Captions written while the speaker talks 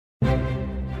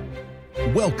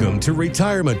Welcome to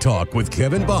Retirement Talk with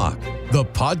Kevin Bach, the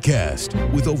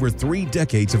podcast. With over 3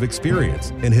 decades of experience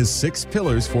and his 6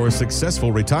 pillars for a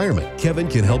successful retirement, Kevin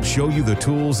can help show you the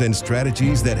tools and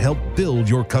strategies that help build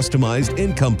your customized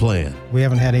income plan. We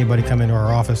haven't had anybody come into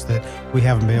our office that we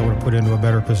haven't been able to put into a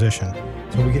better position.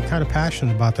 So we get kind of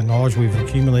passionate about the knowledge we've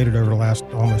accumulated over the last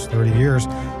almost 30 years,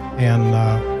 and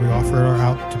we offer it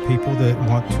out to people that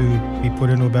want to be put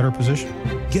into a better position.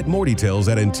 Get more details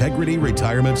at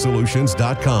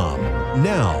IntegrityRetirementSolutions.com.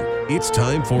 Now, it's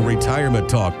time for Retirement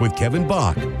Talk with Kevin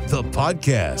Bach, the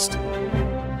podcast.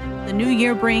 The new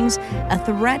year brings a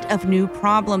threat of new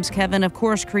problems, Kevin, of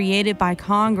course, created by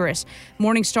Congress.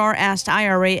 Morningstar asked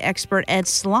IRA expert Ed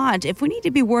Slott if we need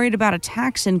to be worried about a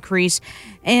tax increase.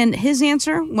 And his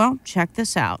answer, well, check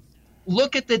this out.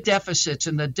 Look at the deficits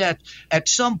and the debt. At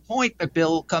some point, the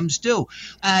bill comes due.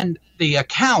 And the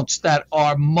accounts that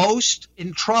are most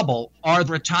in trouble are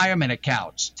the retirement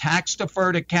accounts,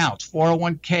 tax-deferred accounts,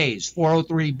 401ks,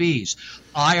 403bs,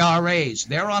 IRAs.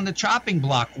 They're on the chopping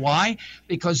block. Why?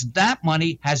 Because that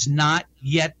money has not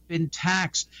yet been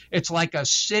taxed. It's like a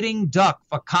sitting duck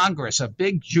for Congress, a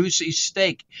big juicy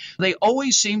steak. They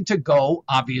always seem to go,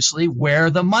 obviously, where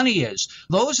the money is.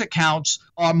 Those accounts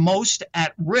are most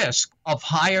at risk of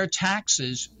higher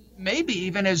taxes, maybe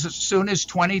even as soon as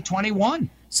 2021.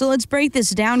 So let's break this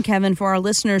down, Kevin, for our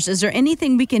listeners. Is there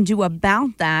anything we can do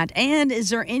about that? And is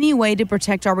there any way to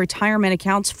protect our retirement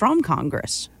accounts from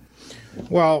Congress?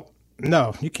 Well,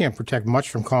 no, you can't protect much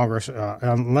from Congress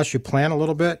unless you plan a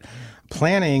little bit.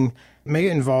 Planning may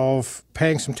involve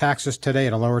paying some taxes today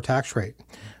at a lower tax rate.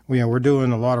 We're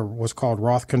doing a lot of what's called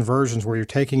Roth conversions, where you're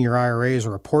taking your IRAs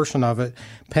or a portion of it,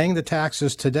 paying the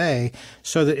taxes today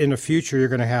so that in the future you're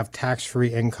going to have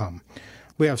tax-free income.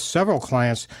 We have several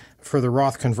clients for the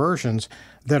Roth conversions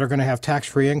that are going to have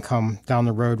tax-free income down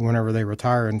the road whenever they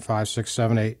retire in 5, 6,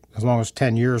 7, 8, as long as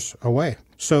 10 years away.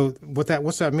 So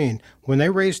what's that mean? When they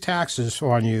raise taxes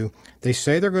on you, they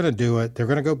say they're going to do it. They're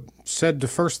going to go, the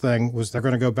first thing was they're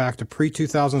going to go back to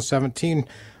pre-2017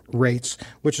 rates,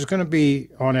 which is going to be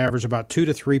on average about 2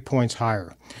 to 3 points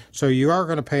higher. So you are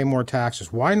going to pay more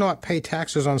taxes. Why not pay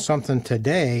taxes on something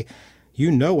today?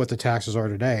 You know what the taxes are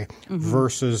today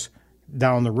versus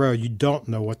down the road. You don't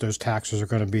know what those taxes are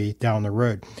going to be down the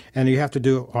road. And you have to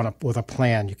do it with a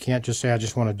plan. You can't just say, I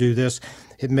just want to do this.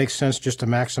 It makes sense just to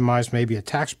maximize maybe a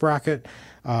tax bracket.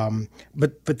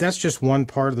 But that's just one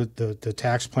part of the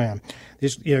tax plan.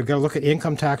 Got to look at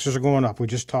income taxes are going up. We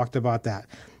just talked about that.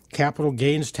 Capital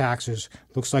gains taxes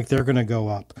looks like they're going to go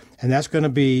up. And that's going to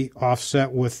be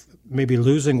offset with maybe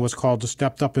losing what's called the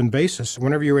stepped up in basis.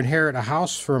 Whenever you inherit a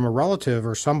house from a relative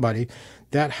or somebody,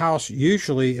 that house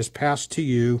usually is passed to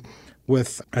you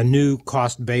with a new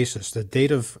cost basis, the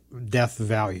date of death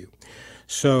value.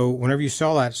 So whenever you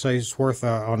sell that, say it's worth,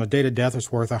 on a date of death,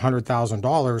 it's worth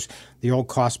 $100,000. The old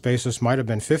cost basis might have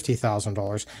been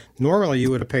 $50,000. Normally,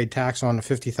 you would have paid tax on the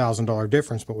 $50,000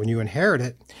 difference, but when you inherit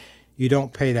it, you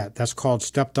don't pay that. That's called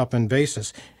stepped up in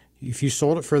basis. If you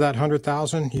sold it for that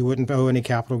 $100,000, you wouldn't owe any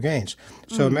capital gains.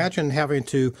 So imagine having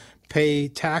to pay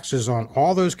taxes on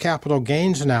all those capital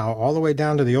gains now, all the way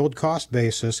down to the old cost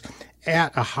basis,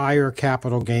 at a higher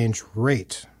capital gains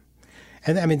rate.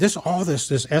 And I mean, this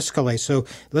escalates. So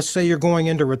let's say you're going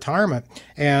into retirement,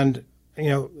 and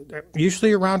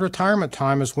usually around retirement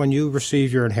time is when you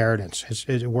receive your inheritance.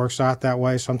 It works out that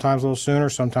way, sometimes a little sooner,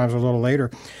 sometimes a little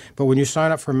later. But when you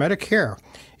sign up for Medicare,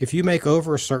 if you make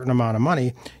over a certain amount of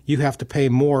money, you have to pay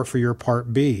more for your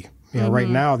Part B. Right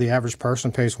now, the average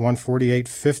person pays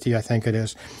 $148.50, I think it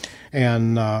is.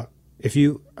 And if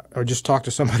you just talked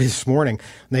to somebody this morning,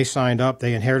 and they signed up,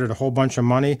 they inherited a whole bunch of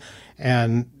money,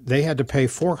 and they had to pay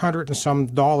 $400 and some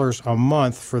a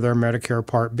month for their Medicare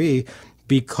Part B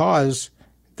because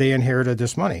they inherited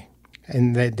this money.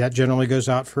 And that generally goes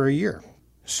out for a year.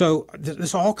 So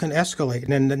this all can escalate.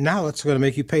 And then now it's going to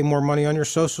make you pay more money on your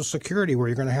Social Security, where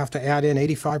you're going to have to add in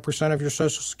 85% of your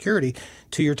Social Security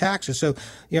to your taxes. So,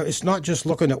 it's not just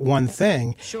looking at one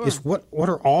thing. Sure. It's what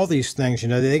are all these things?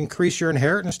 They increase your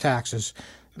inheritance taxes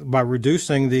by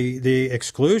reducing the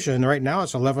exclusion. Right now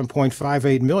it's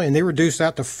 $11.58 million. They reduced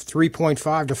that to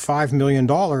 $3.5 to $5 million.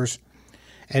 And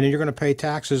then you're going to pay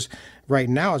taxes. Right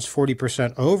now it's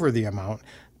 40% over the amount,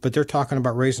 but they're talking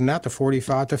about raising that to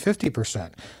 45 to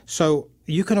 50%. So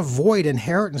you can avoid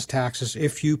inheritance taxes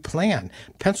if you plan.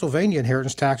 Pennsylvania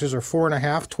inheritance taxes are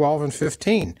 4.5%, 12%, and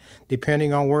 15%,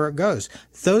 depending on where it goes.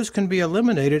 Those can be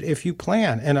eliminated if you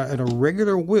plan, and a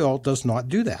regular will does not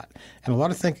do that. And a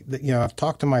lot of think that, I've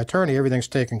talked to my attorney, everything's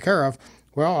taken care of.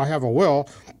 Well, I have a will,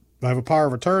 I have a power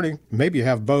of attorney. Maybe you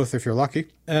have both if you're lucky.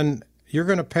 And you're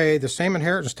going to pay the same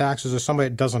inheritance taxes as somebody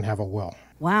that doesn't have a will.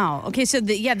 Wow. Okay, so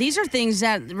these are things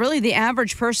that really the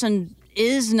average person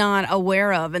is not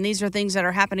aware of, and these are things that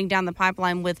are happening down the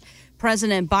pipeline with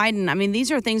President Biden. I mean,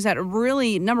 these are things that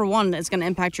really, number one, it's going to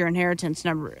impact your inheritance.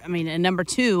 And number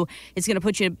two, it's going to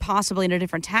put you possibly in a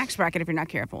different tax bracket if you're not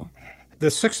careful. The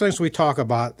 6 things we talk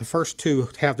about, the first 2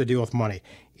 have to deal with money: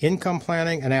 income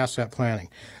planning and asset planning.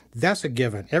 That's a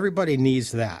given. Everybody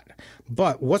needs that.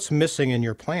 But what's missing in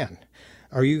your plan?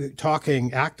 Are you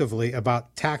talking actively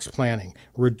about tax planning,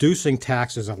 reducing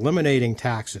taxes, eliminating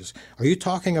taxes? Are you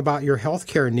talking about your health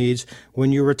care needs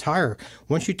when you retire?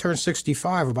 Once you turn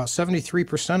 65, about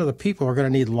 73% of the people are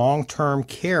going to need long-term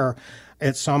care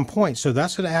at some point. So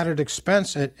that's an added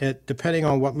expense at depending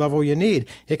on what level you need.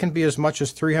 It can be as much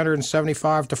as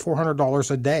 $375 to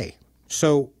 $400 a day.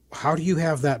 So how do you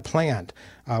have that planned?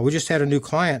 We just had a new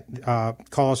client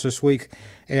call us this week,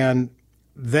 and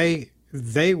they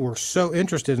were so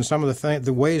interested in some of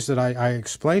the ways that I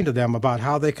explained to them about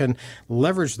how they can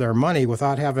leverage their money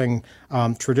without having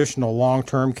traditional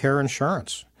long-term care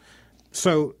insurance.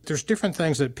 So there's different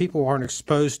things that people aren't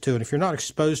exposed to, and if you're not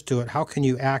exposed to it, how can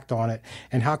you act on it,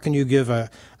 and how can you give a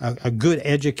good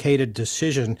educated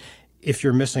decision if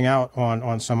you're missing out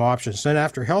on some options? Then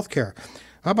after healthcare,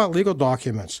 how about legal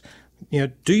documents?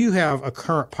 Do you have a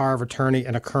current power of attorney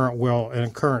and a current will and a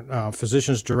current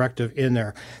physician's directive in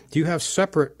there? Do you have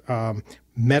separate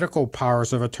medical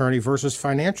powers of attorney versus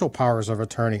financial powers of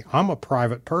attorney? I'm a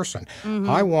private person. Mm-hmm.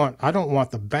 I don't want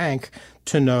the bank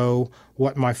to know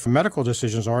what my medical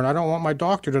decisions are, and I don't want my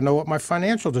doctor to know what my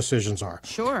financial decisions are.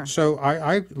 Sure. So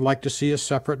I like to see a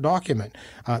separate document.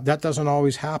 That doesn't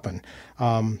always happen.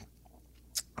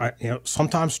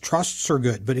 Sometimes trusts are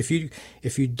good, but if you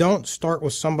don't start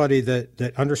with somebody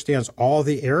that understands all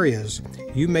the areas,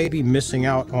 you may be missing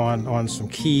out on some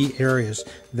key areas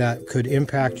that could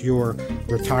impact your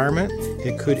retirement.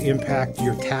 It could impact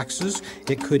your taxes.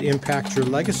 It could impact your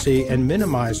legacy and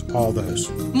minimize all those.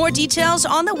 More details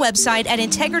on the website at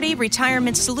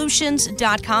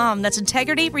IntegrityRetirementSolutions.com. That's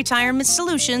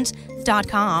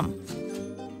IntegrityRetirementSolutions.com.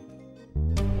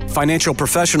 Financial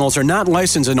professionals are not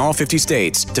licensed in all 50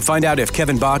 states. To find out if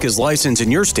Kevin Bach is licensed in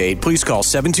your state, please call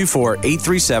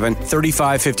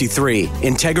 724-837-3553.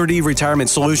 Integrity Retirement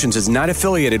Solutions is not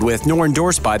affiliated with nor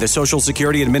endorsed by the Social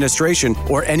Security Administration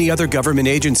or any other government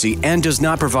agency and does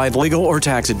not provide legal or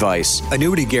tax advice.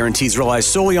 Annuity guarantees rely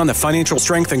solely on the financial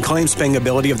strength and claims-paying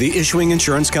ability of the issuing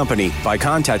insurance company. By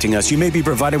contacting us, you may be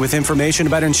provided with information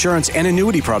about insurance and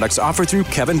annuity products offered through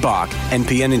Kevin Bach,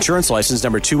 NPN Insurance License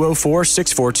number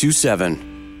 2046427.